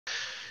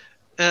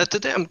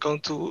Today I'm going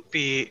to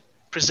be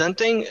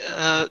presenting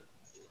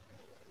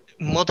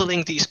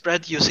modeling the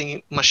spread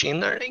using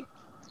machine learning.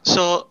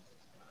 So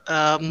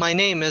my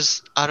name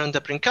is Aaron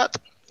Debrincat,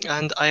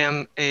 and I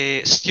am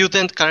a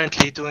student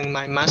currently doing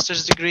my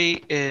master's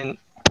degree in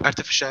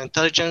artificial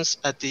intelligence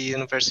at the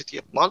University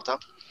of Malta.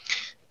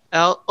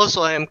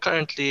 Also, I am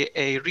currently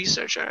a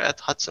researcher at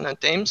Hudson and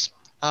Thames.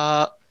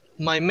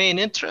 My main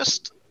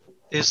interest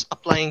is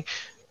applying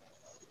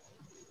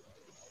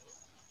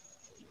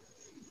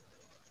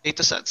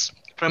datasets,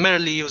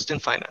 primarily used in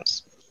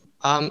finance.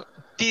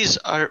 These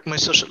are my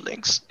social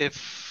links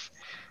if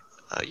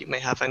you may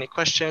have any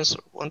questions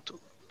or want to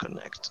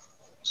connect.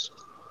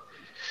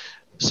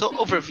 So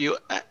overview,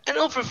 an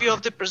overview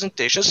of the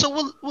presentation. So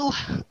we'll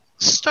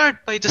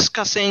start by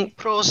discussing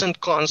pros and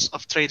cons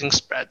of trading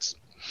spreads.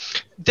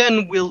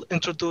 Then we'll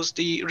introduce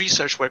the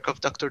research work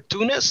of Dr.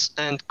 Dunis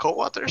and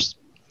co-authors.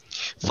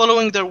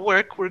 Following their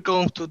work, we're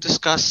going to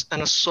discuss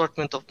an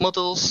assortment of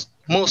models,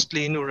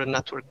 mostly neural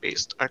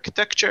network-based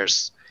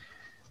architectures.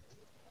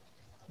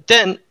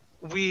 Then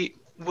we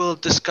will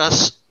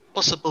discuss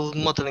possible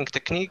modeling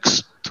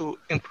techniques to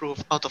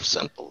improve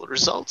out-of-sample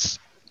results.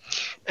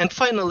 And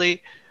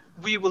finally,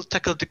 we will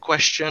tackle the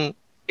question,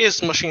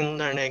 is machine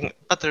learning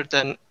better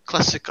than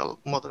classical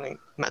modeling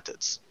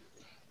methods?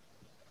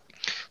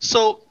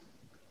 So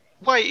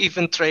why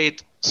even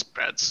trade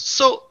spreads?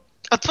 So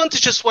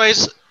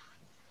advantages-wise,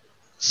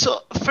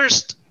 so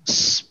first,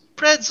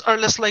 spreads are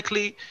less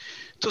likely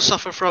to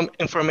suffer from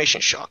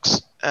information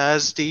shocks,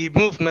 as the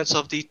movements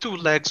of the two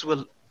legs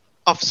will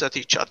offset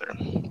each other.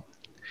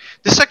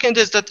 The second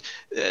is that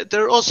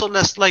they're also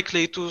less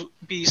likely to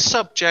be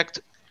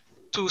subject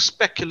to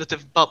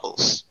speculative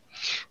bubbles.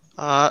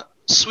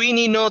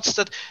 Sweeney notes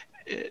that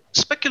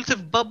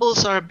speculative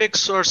bubbles are a big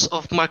source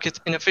of market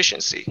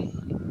inefficiency.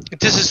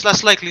 This is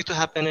less likely to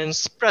happen in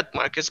spread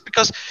markets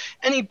because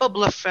any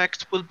bubble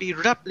effect will be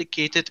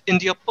replicated in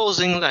the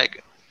opposing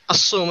leg,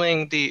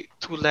 assuming the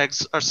two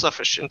legs are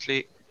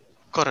sufficiently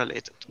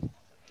correlated.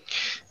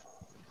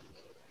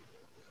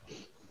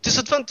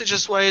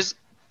 Disadvantages-wise,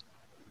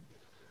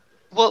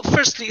 well,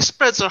 firstly,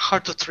 spreads are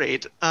hard to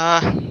trade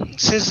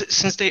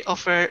since they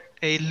offer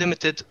a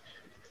limited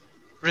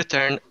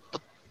return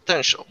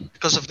potential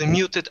because of the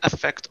muted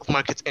effect of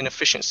market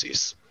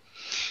inefficiencies.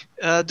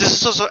 This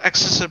is also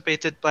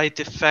exacerbated by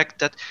the fact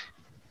that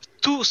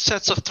two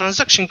sets of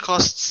transaction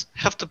costs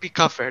have to be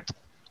covered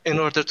in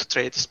order to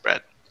trade the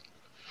spread.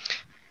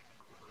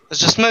 As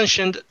just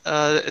mentioned,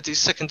 the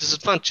second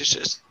disadvantage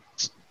is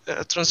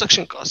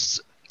transaction costs.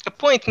 A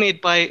point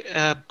made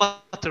by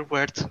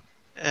Butterworth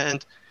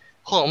and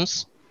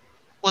Holmes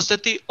was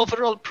that the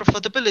overall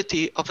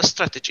profitability of a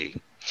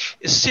strategy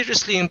is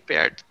seriously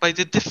impaired by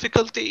the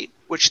difficulty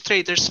which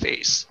traders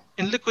face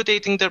in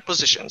liquidating their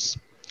positions.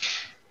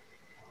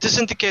 This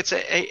indicates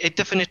a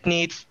definite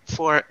need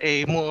for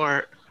a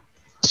more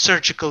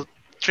surgical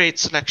trade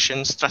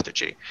selection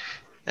strategy,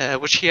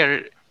 which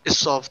here is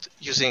solved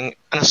using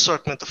an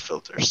assortment of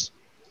filters.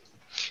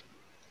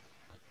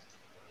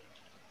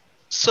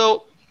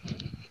 So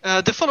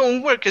the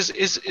following work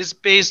is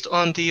based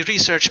on the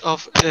research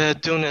of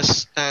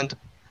Dunis and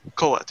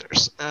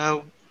co-authors.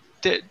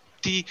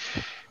 The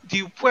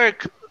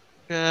work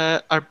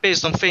are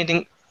based on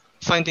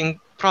finding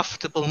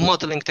profitable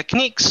modeling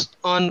techniques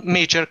on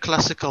major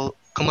classical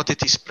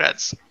commodity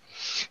spreads.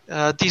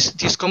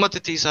 These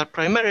commodities are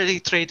primarily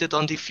traded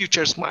on the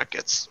futures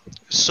markets,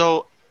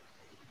 so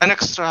an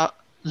extra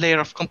layer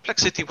of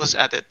complexity was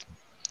added.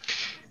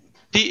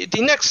 The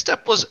next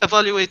step was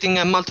evaluating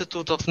a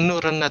multitude of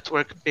neural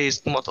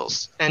network-based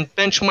models and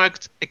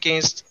benchmarked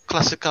against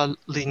classical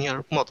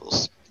linear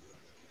models.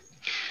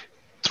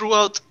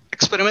 Throughout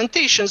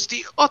experimentations,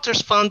 the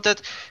authors found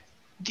that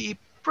the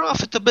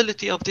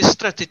profitability of the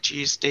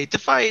strategies they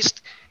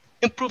devised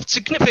improved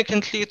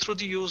significantly through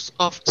the use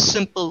of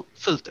simple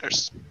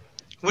filters,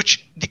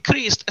 which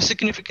decreased a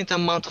significant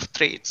amount of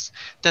trades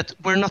that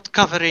were not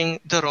covering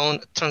their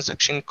own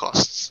transaction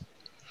costs.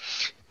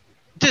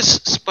 This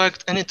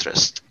sparked an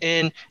interest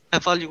in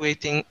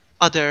evaluating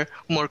other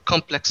more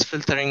complex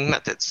filtering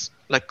methods,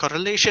 like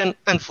correlation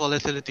and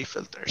volatility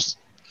filters.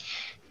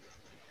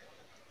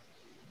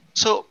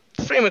 So,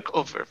 framework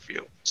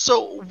overview.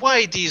 So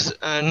why these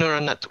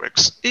neural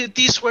networks?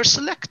 These were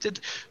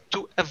selected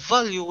to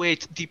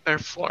evaluate the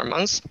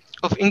performance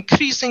of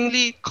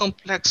increasingly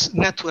complex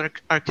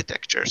network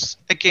architectures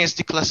against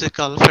the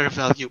classical fair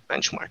value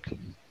benchmark.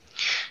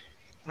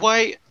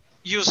 Why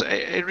use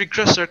a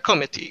regressor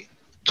committee?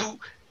 To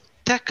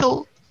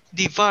tackle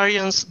the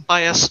variance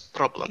bias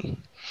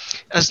problem.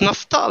 As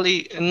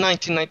Naftali in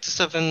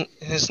 1997,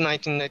 his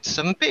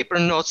 1997 paper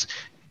notes,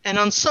 an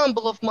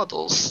ensemble of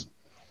models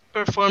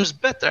performs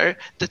better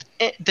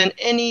than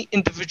any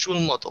individual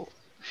model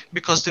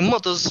because the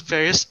model's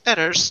various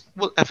errors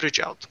will average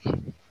out.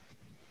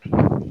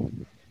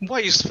 Why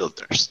use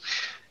filters?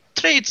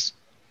 Trades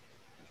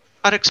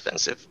are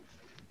expensive.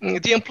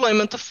 The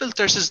employment of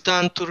filters is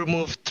done to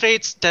remove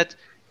trades that,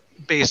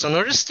 based on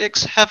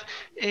heuristics, have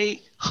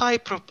a high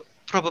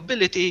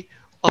probability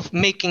of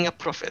making a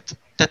profit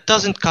that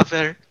doesn't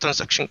cover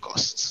transaction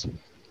costs.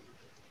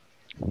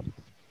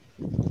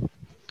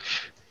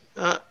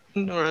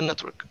 Neural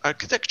network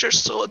architecture.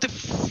 So the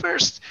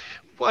first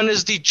one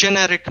is the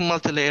generic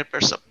multi-layer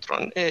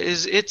perceptron.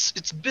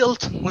 It's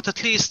built with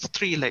at least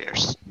 3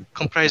 layers,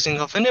 comprising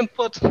of an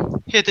input,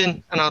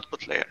 hidden, and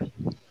output layer.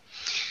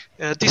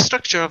 The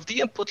structure of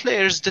the input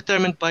layer is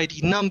determined by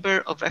the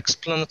number of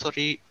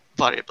explanatory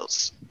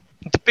variables,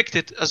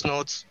 depicted as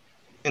nodes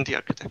in the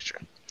architecture.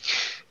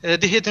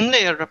 The hidden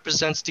layer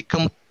represents the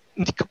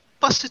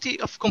capacity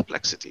of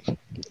complexity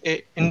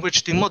in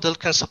which the model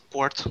can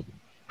support or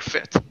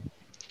fit.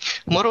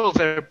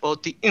 Moreover,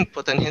 both the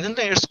input and hidden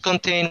layers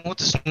contain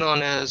what is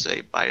known as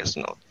a bias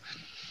node.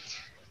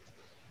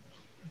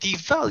 The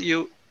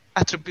value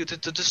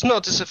attributed to this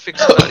node is a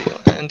fixed value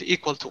and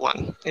equal to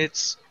 1.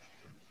 Its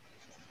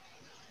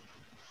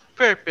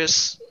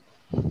purpose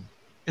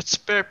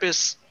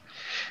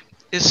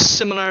is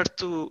similar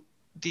to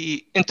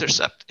the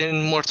intercept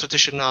in more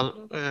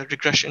traditional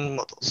regression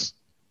models.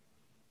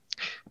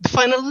 The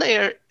final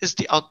layer is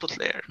the output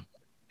layer.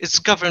 It's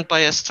governed by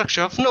a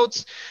structure of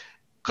nodes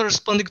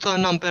corresponding to a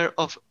number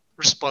of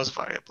response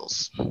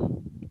variables.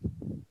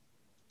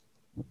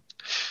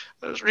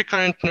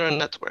 Recurrent neural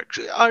networks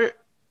are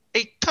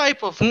a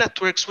type of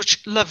networks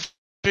which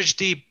leverage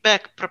the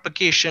back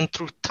propagation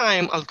through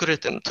time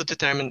algorithm to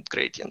determine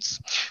gradients.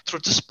 Through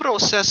this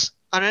process,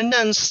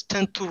 RNNs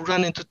tend to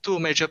run into 2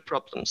 major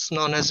problems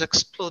known as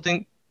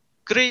exploding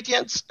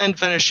gradients and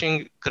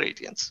vanishing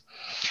gradients.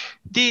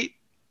 The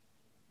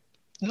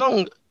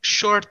long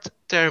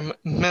short-term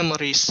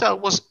memory cell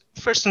was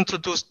first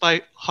introduced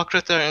by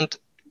Hochreiter and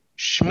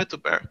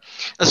Schmidhuber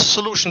as a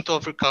solution to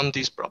overcome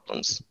these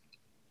problems.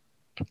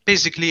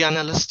 Basically, an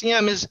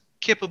LSTM is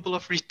capable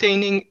of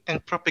retaining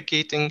and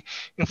propagating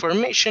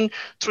information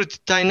through the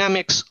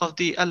dynamics of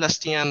the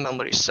LSTM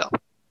memory cell,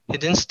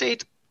 hidden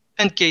state,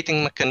 and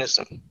gating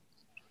mechanism.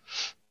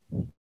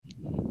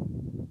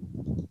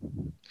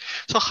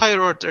 So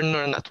higher order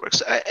neural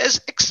networks.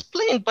 As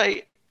explained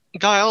by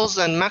Giles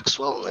and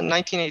Maxwell in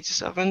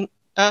 1987,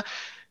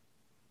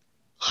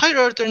 higher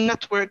order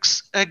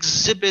networks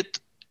exhibit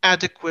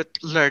adequate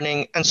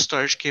learning and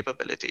storage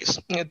capabilities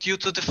due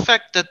to the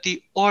fact that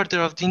the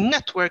order of the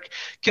network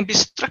can be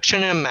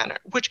structured in a manner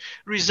which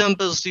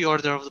resembles the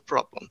order of the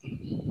problem.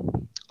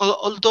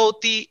 Although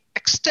the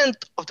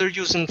extent of their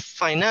use in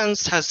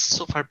finance has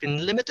so far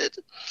been limited,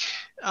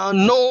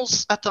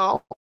 Knowles et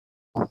al.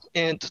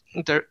 In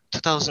their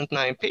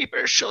 2009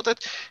 paper show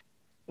that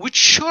with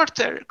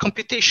shorter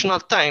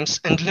computational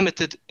times and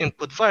limited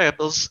input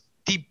variables,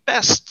 the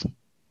best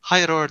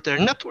higher order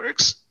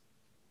networks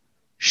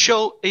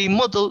show a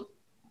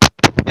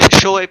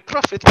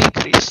profit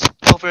increase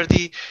over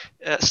the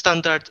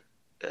standard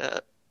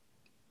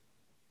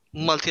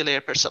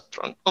multi-layer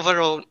perceptron of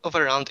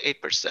around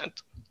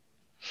 8%.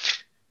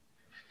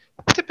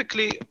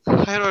 Typically,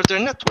 higher order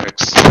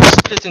networks are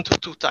split into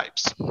 2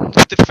 types.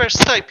 The first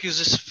type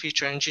uses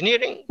feature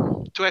engineering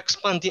to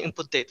expand the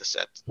input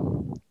dataset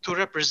to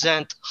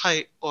represent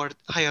higher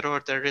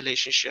order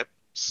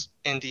relationships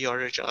in the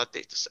original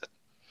dataset.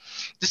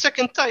 The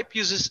second type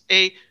uses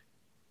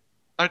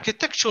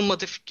architectural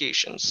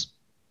modifications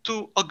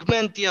to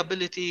augment the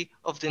ability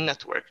of the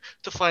network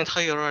to find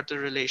higher order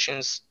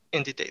relations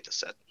in the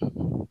dataset.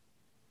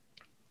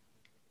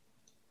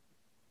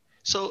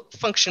 So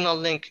functional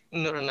link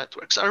neural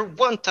networks are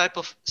one type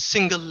of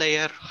single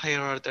layer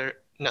higher order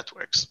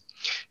networks.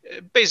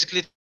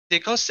 Basically, they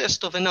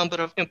consist of a number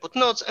of input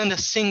nodes and a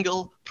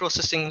single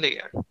processing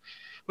layer,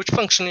 which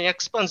functionally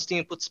expands the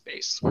input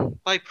space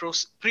by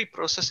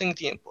pre-processing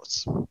the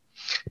inputs.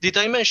 The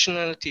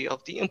dimensionality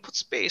of the input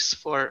space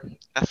for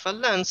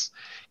FLNs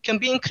can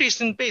be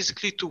increased in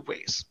basically 2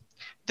 ways.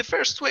 The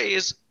first way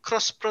is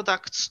cross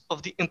products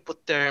of the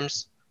input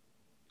terms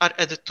are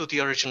added to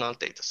the original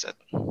dataset.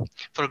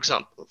 For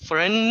example, for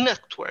a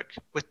network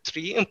with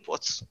 3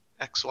 inputs,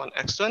 x1,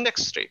 x2, and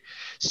x3,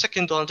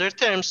 second order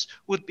terms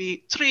would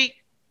be 3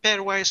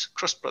 pairwise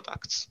cross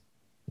products.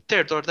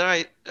 Third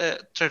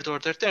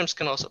order terms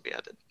can also be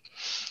added.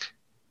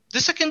 The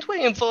second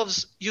way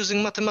involves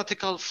using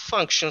mathematical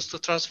functions to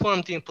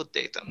transform the input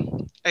data.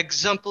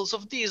 Examples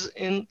of these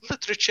in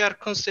literature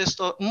consist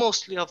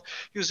mostly of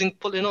using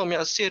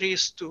polynomial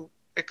series to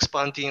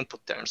expand the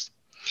input terms.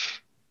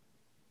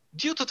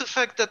 Due to the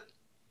fact that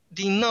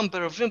the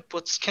number of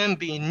inputs can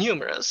be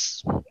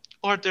numerous,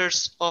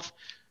 orders of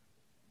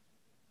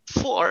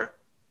 4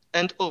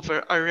 and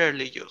over are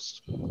rarely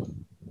used.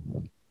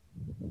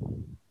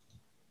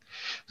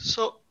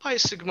 So pi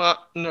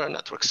sigma neural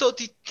network. So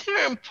the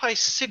term pi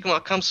sigma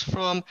comes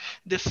from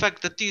the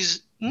fact that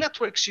these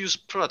networks use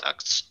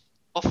products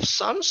of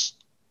sums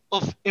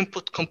of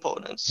input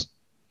components.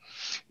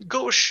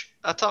 Ghosh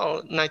et al.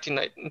 In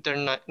their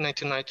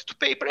 1992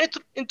 paper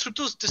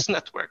introduced this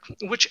network,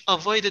 which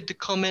avoided the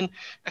common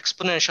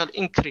exponential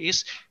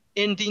increase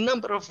in the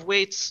number of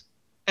weights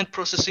and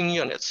processing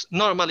units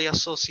normally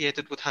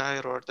associated with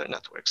higher order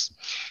networks.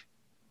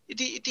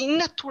 The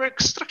network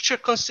structure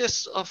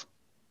consists of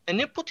an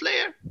input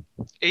layer,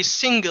 a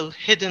single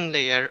hidden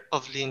layer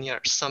of linear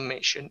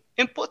summation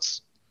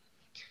inputs,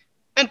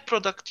 and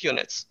product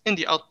units in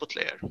the output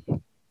layer.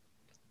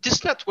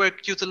 This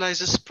network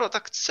utilizes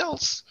product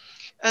cells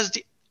as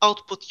the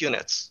output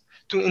units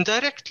to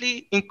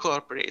indirectly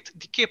incorporate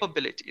the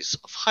capabilities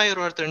of higher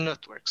order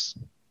networks.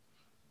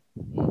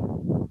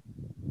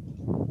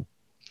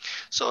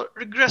 So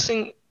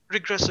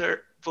regressor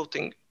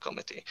voting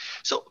committee.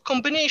 So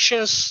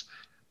combinations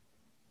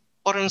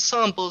or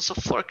ensembles of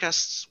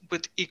forecasts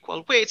with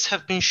equal weights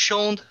have been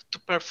shown to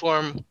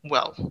perform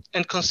well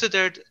and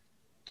considered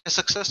a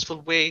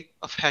successful way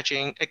of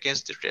hedging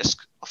against the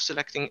risk of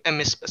selecting a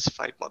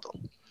misspecified model.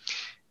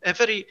 A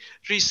very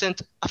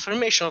recent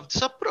affirmation of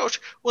this approach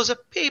was a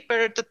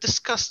paper that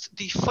discussed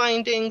the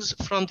findings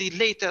from the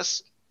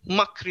latest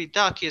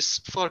Makridakis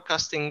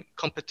forecasting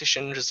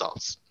competition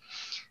results.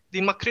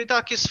 The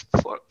Makridakis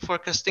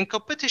forecasting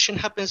competition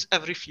happens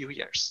every few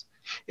years.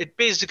 It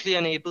basically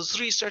enables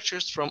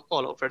researchers from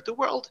all over the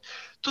world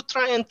to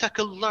try and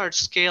tackle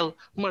large-scale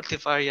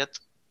multivariate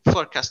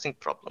forecasting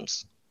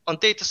problems on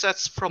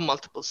datasets from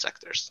multiple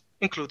sectors,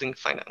 including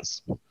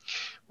finance.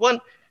 One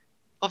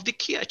of the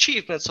key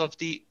achievements of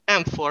the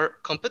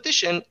M4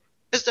 competition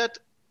is that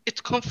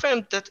it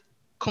confirmed that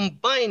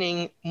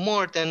combining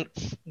more than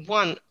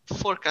one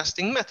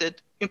forecasting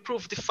method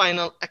improved the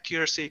final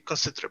accuracy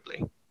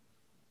considerably.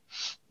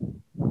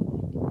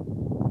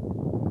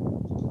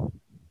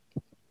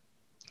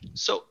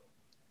 So,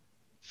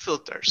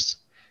 filters.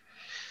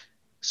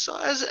 So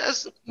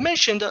as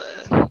mentioned,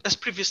 as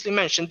previously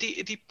mentioned,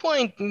 the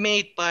point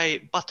made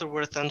by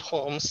Butterworth and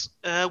Holmes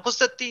was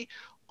that the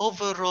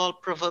overall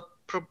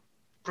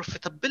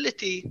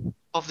profitability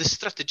of the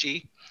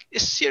strategy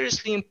is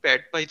seriously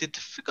impaired by the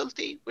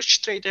difficulty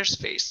which traders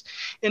face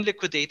in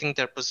liquidating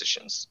their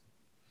positions.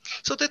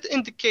 So that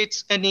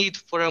indicates a need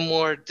for a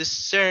more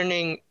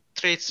discerning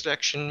trade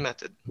selection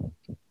method.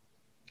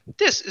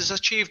 This is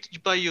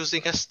achieved by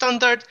using a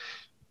standard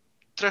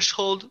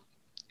threshold,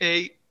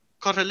 a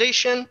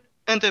correlation,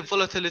 and a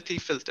volatility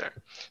filter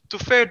to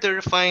further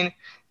refine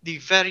the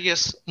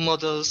various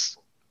models'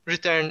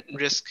 return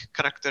risk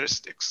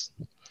characteristics.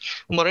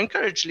 More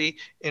encouragingly,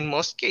 in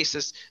most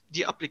cases,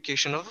 the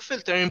application of a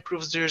filter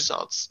improves the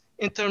results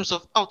in terms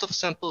of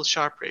out-of-sample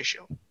Sharpe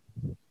ratio.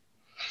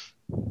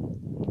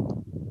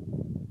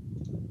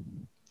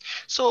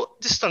 So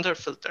the standard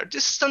filter.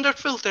 This standard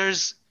filter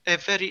is a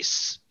very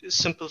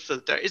simple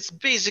filter. It's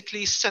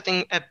basically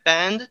setting a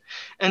band,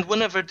 and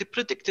whenever the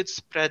predicted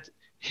spread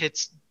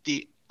hits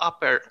the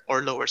upper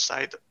or lower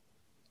side,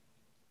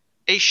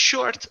 a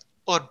short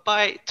or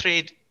buy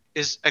trade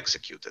is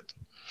executed.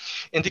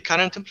 In the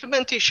current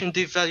implementation,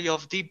 the value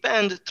of the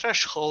band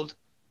threshold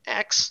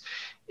X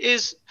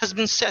has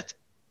been set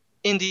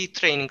in the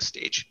training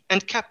stage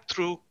and kept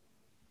through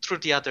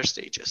the other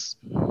stages.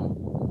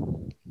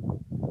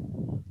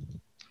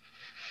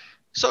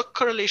 So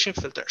correlation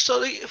filter.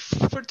 So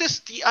for this,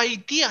 the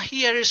idea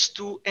here is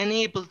to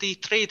enable the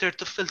trader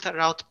to filter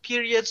out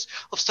periods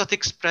of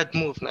static spread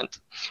movement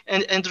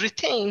and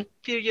retain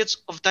periods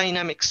of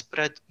dynamic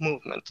spread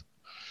movement.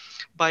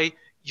 By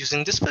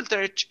using this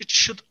filter, it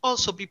should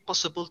also be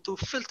possible to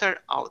filter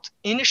out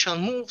initial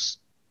moves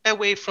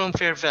away from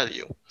fair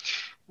value,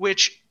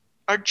 which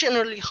are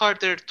generally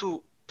harder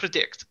to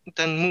predict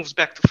than moves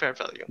back to fair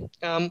value.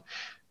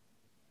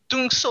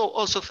 Doing so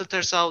also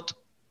filters out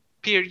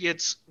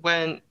periods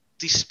when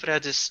the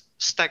spread is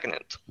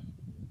stagnant.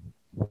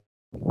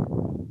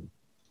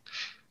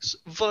 So,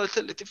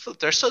 volatility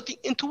filter. So the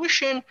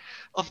intuition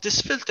of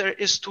this filter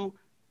is to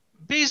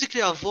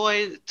basically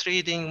avoid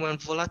trading when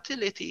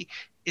volatility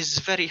is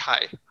very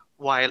high,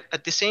 while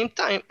at the same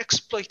time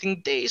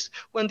exploiting days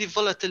when the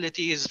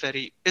volatility is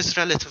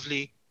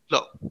relatively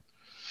low.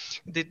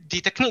 The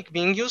technique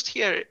being used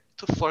here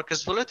to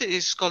forecast volatility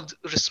is called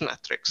risk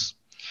matrix.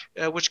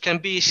 Which can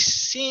be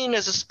seen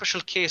as a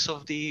special case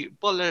of the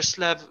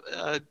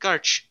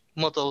Boller-Slav-Garch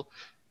model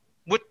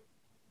with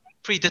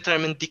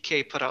predetermined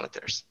decay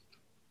parameters.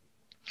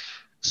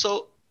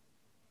 So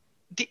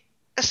the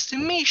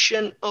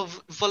estimation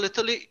of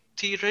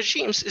volatility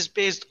regimes is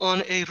based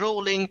on a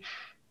rolling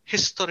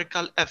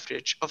historical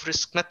average of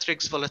risk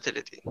matrix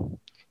volatility,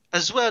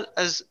 as well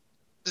as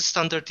the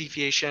standard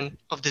deviation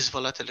of this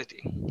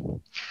volatility.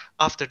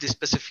 After the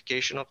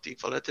specification of the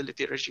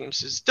volatility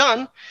regimes is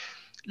done,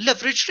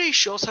 leverage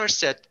ratios are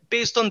set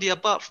based on the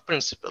above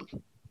principle: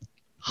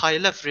 high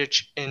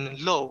leverage in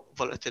low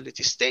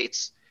volatility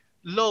states,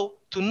 low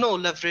to no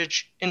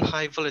leverage in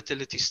high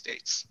volatility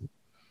states.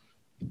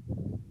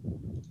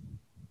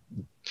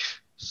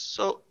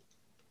 So,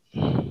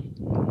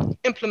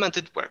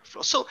 implemented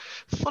workflow. So,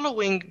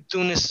 following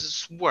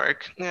Dunis's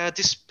work,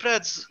 the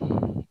spreads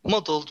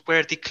modeled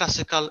were the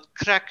classical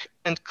crack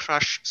and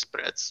crush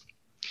spreads.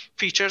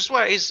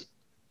 Features-wise,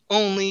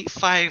 only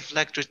 5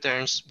 lagged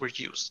returns were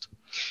used.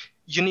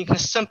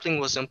 Uniqueness sampling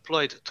was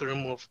employed to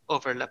remove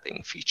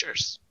overlapping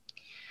features.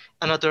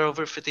 Another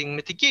overfitting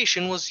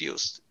mitigation was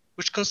used,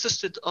 which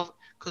consisted of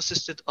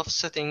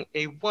setting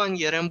a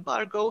 1-year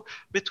embargo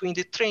between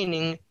the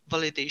training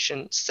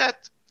validation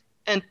set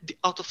and the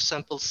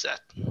out-of-sample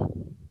set.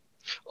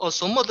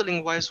 Also,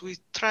 modeling-wise, we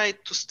try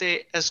to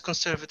stay as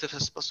conservative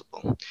as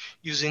possible,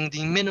 using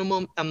the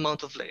minimum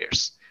amount of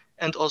layers,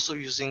 and also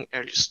using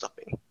early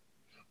stopping.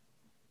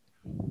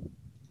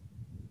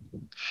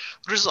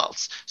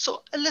 Results.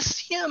 So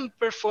LSTM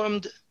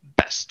performed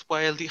best,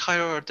 while the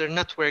higher order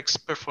networks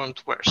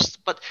performed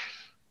worst. But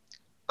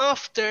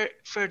after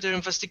further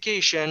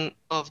investigation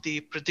of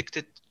the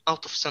predicted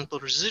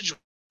out-of-sample residuals,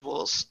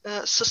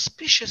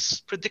 suspicious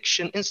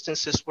prediction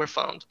instances were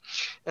found.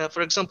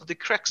 For example, in the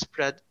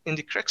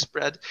crack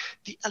spread,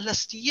 the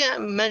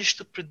LSTM managed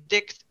to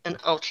predict an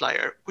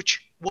outlier,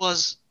 which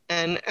was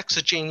an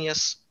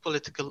exogenous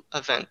political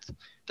event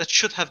that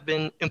should have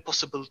been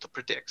impossible to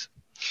predict.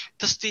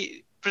 Thus,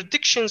 the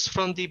predictions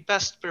from the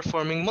best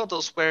performing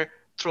models were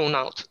thrown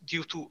out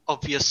due to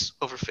obvious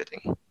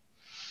overfitting.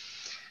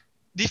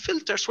 The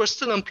filters were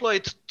still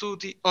employed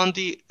on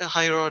the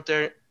higher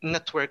order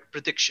network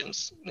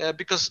predictions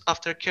because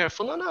after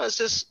careful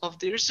analysis of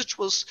the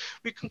residuals,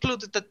 we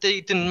concluded that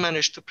they didn't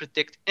manage to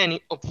predict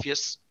any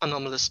obvious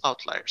anomalous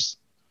outliers.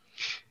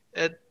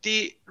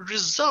 The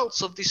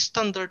results of the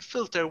standard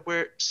filter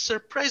were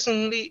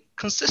surprisingly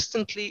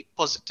consistently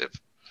positive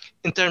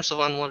in terms of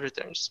annual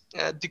returns.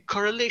 The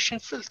correlation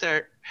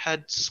filter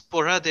had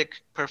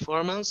sporadic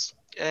performance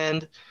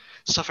and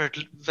suffered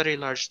very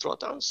large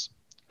drawdowns.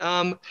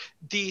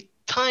 The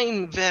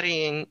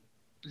time-varying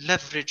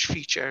leverage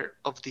feature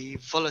of the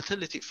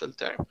volatility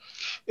filter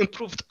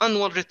improved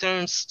annual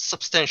returns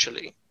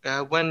substantially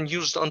when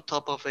used on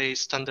top of a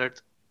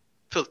standard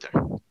filter.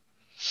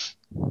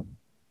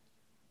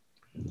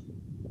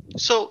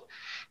 So,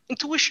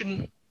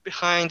 intuition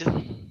behind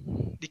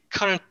the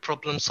current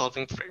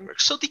problem-solving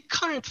framework. So the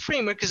current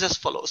framework is as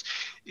follows.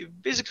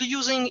 Basically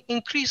using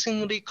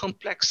increasingly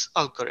complex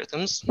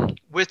algorithms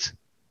with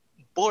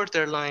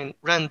borderline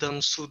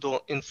random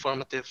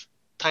pseudo-informative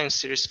time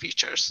series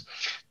features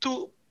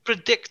to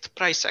predict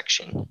price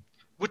action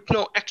with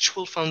no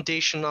actual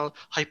foundational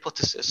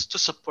hypothesis to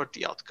support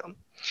the outcome.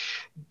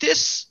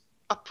 This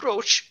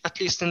approach,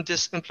 at least in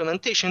this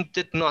implementation,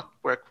 did not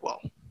work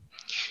well.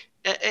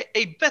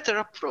 A better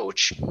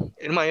approach,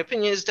 in my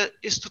opinion,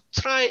 is to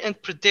try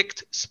and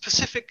predict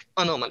specific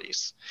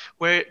anomalies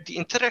where the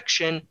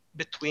interaction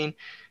between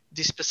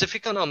the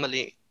specific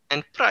anomaly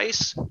and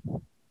price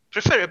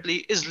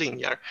preferably is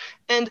linear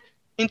and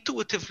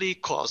intuitively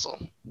causal.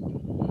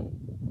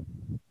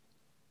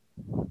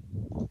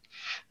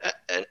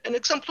 An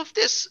example of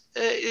this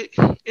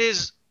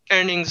is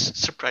earnings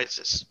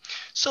surprises.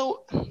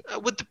 So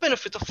with the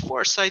benefit of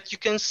foresight, you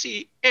can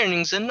see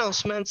earnings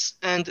announcements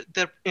and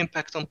their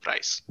impact on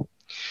price.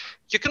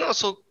 You can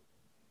also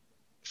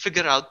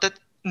figure out that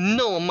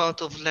no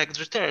amount of lagged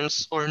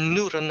returns or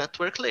neural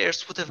network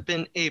layers would have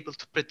been able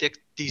to predict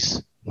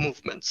these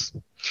movements.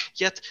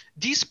 Yet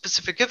these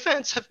specific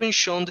events have been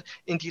shown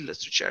in the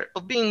literature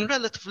of being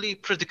relatively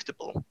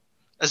predictable.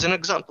 As an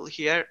example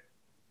here,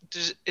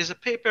 this is a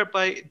paper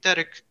by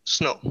Derek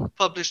Snow,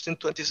 published in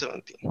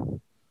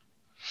 2017.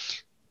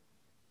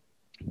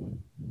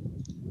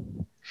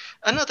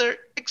 Another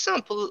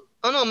example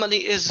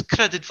anomaly is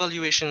credit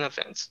valuation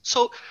events.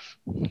 So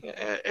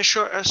a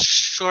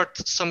short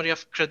summary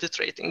of credit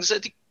ratings.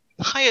 The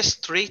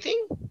highest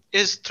rating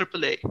is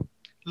AAA,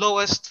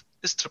 lowest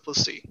is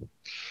CCC.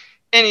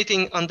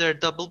 Anything under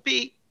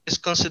BB is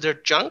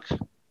considered junk,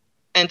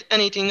 and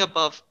anything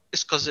above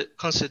is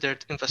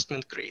considered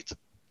investment grade.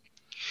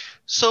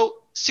 So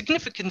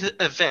significant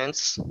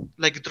events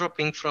like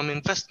dropping from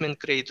investment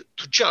grade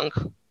to junk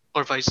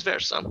or vice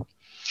versa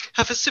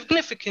have a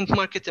significant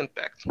market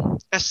impact,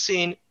 as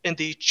seen in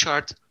the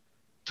chart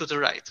to the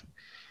right.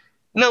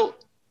 Now,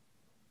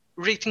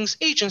 ratings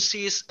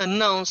agencies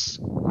announce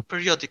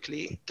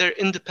periodically their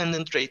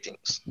independent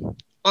ratings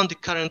on the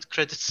current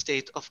credit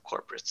state of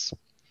corporates.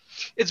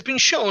 It's been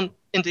shown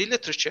in the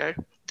literature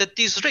that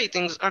these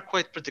ratings are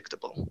quite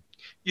predictable.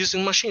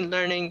 Using machine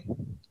learning,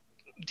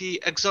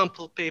 the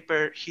example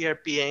paper here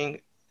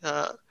being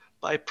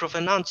by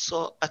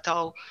Provenanzo et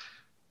al.,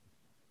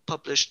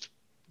 published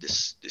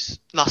this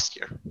last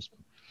year.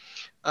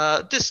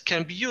 This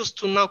can be used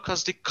to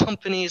nowcast the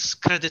company's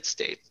credit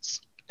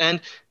states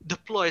and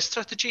deploy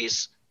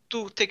strategies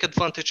to take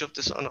advantage of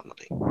this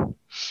anomaly.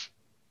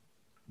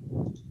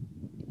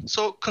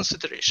 So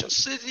considerations.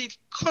 So the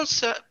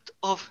concept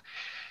of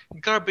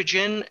garbage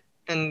in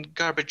and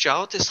garbage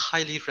out is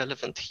highly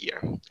relevant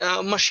here.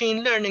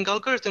 Machine learning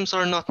algorithms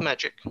are not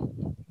magic.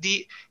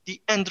 The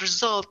end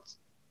result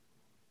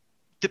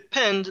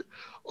depend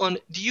on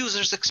the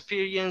user's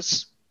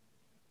experience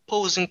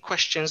posing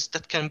questions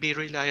that can be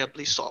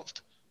reliably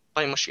solved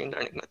by machine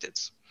learning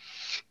methods.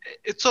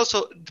 It's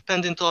also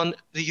dependent on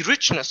the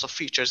richness of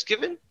features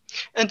given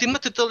and the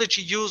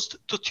methodology used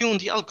to tune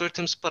the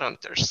algorithm's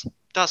parameters,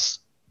 thus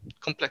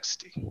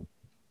complexity.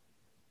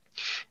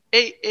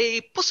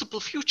 A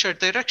possible future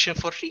direction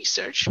for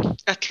research,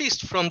 at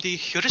least from the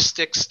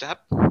heuristic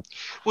step,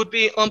 would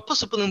be on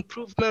possible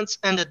improvements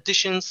and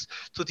additions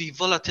to the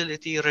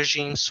volatility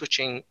regime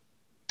switching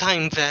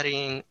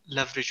time-varying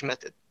leverage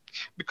method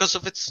because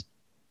of its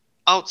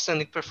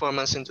outstanding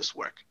performance in this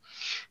work.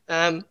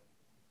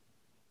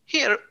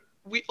 Here,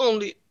 we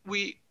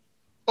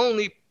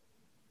only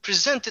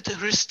presented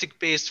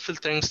heuristic-based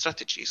filtering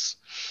strategies,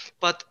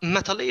 but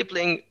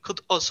meta-labeling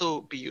could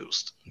also be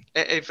used.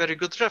 A very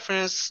good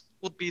reference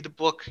would be the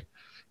book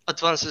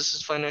Advances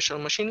in Financial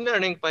Machine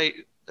Learning by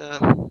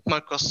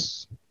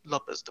Marcos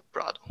Lopez de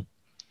Prado.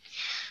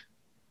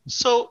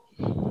 So,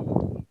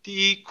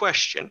 the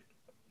question,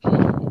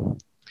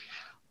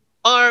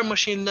 are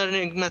machine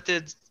learning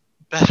methods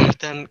better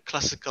than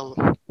classical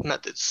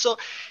methods? So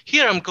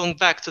here I'm going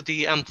back to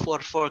the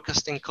M4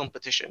 forecasting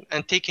competition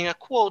and taking a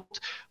quote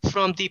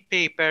from the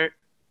paper,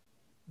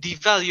 The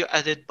Value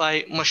Added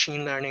by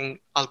Machine Learning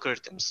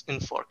Algorithms in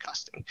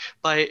Forecasting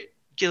by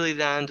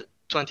Gilliland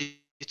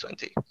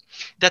 2020.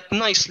 That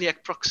nicely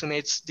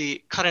approximates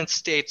the current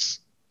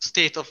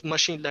state of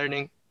machine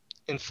learning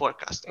in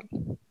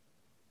forecasting.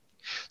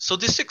 So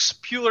the 6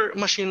 pure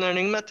machine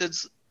learning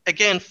methods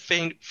again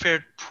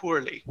fared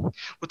poorly,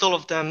 with all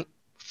of them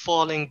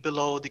falling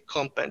below the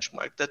comp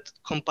benchmark that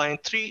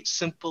combined 3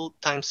 simple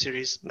time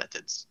series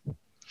methods.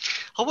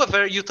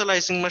 However,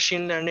 utilizing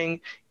machine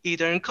learning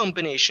either in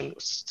combination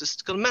with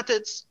statistical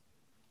methods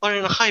or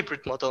in a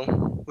hybrid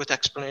model with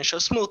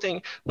exponential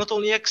smoothing not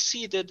only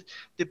exceeded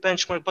the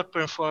benchmark but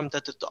performed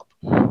at the top.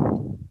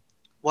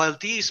 While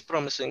these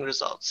promising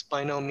results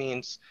by no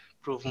means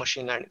prove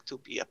machine learning to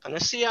be a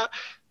panacea,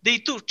 they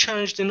do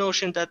challenge the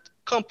notion that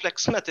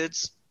complex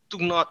methods do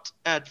not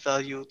add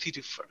value to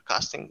the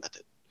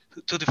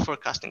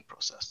forecasting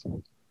process.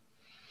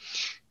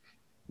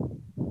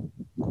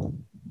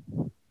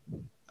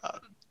 Uh,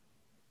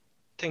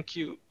 thank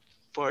you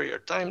for your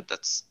time.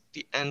 That's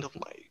the end of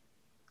my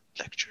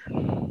lecture.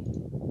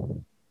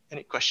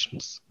 Any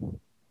questions?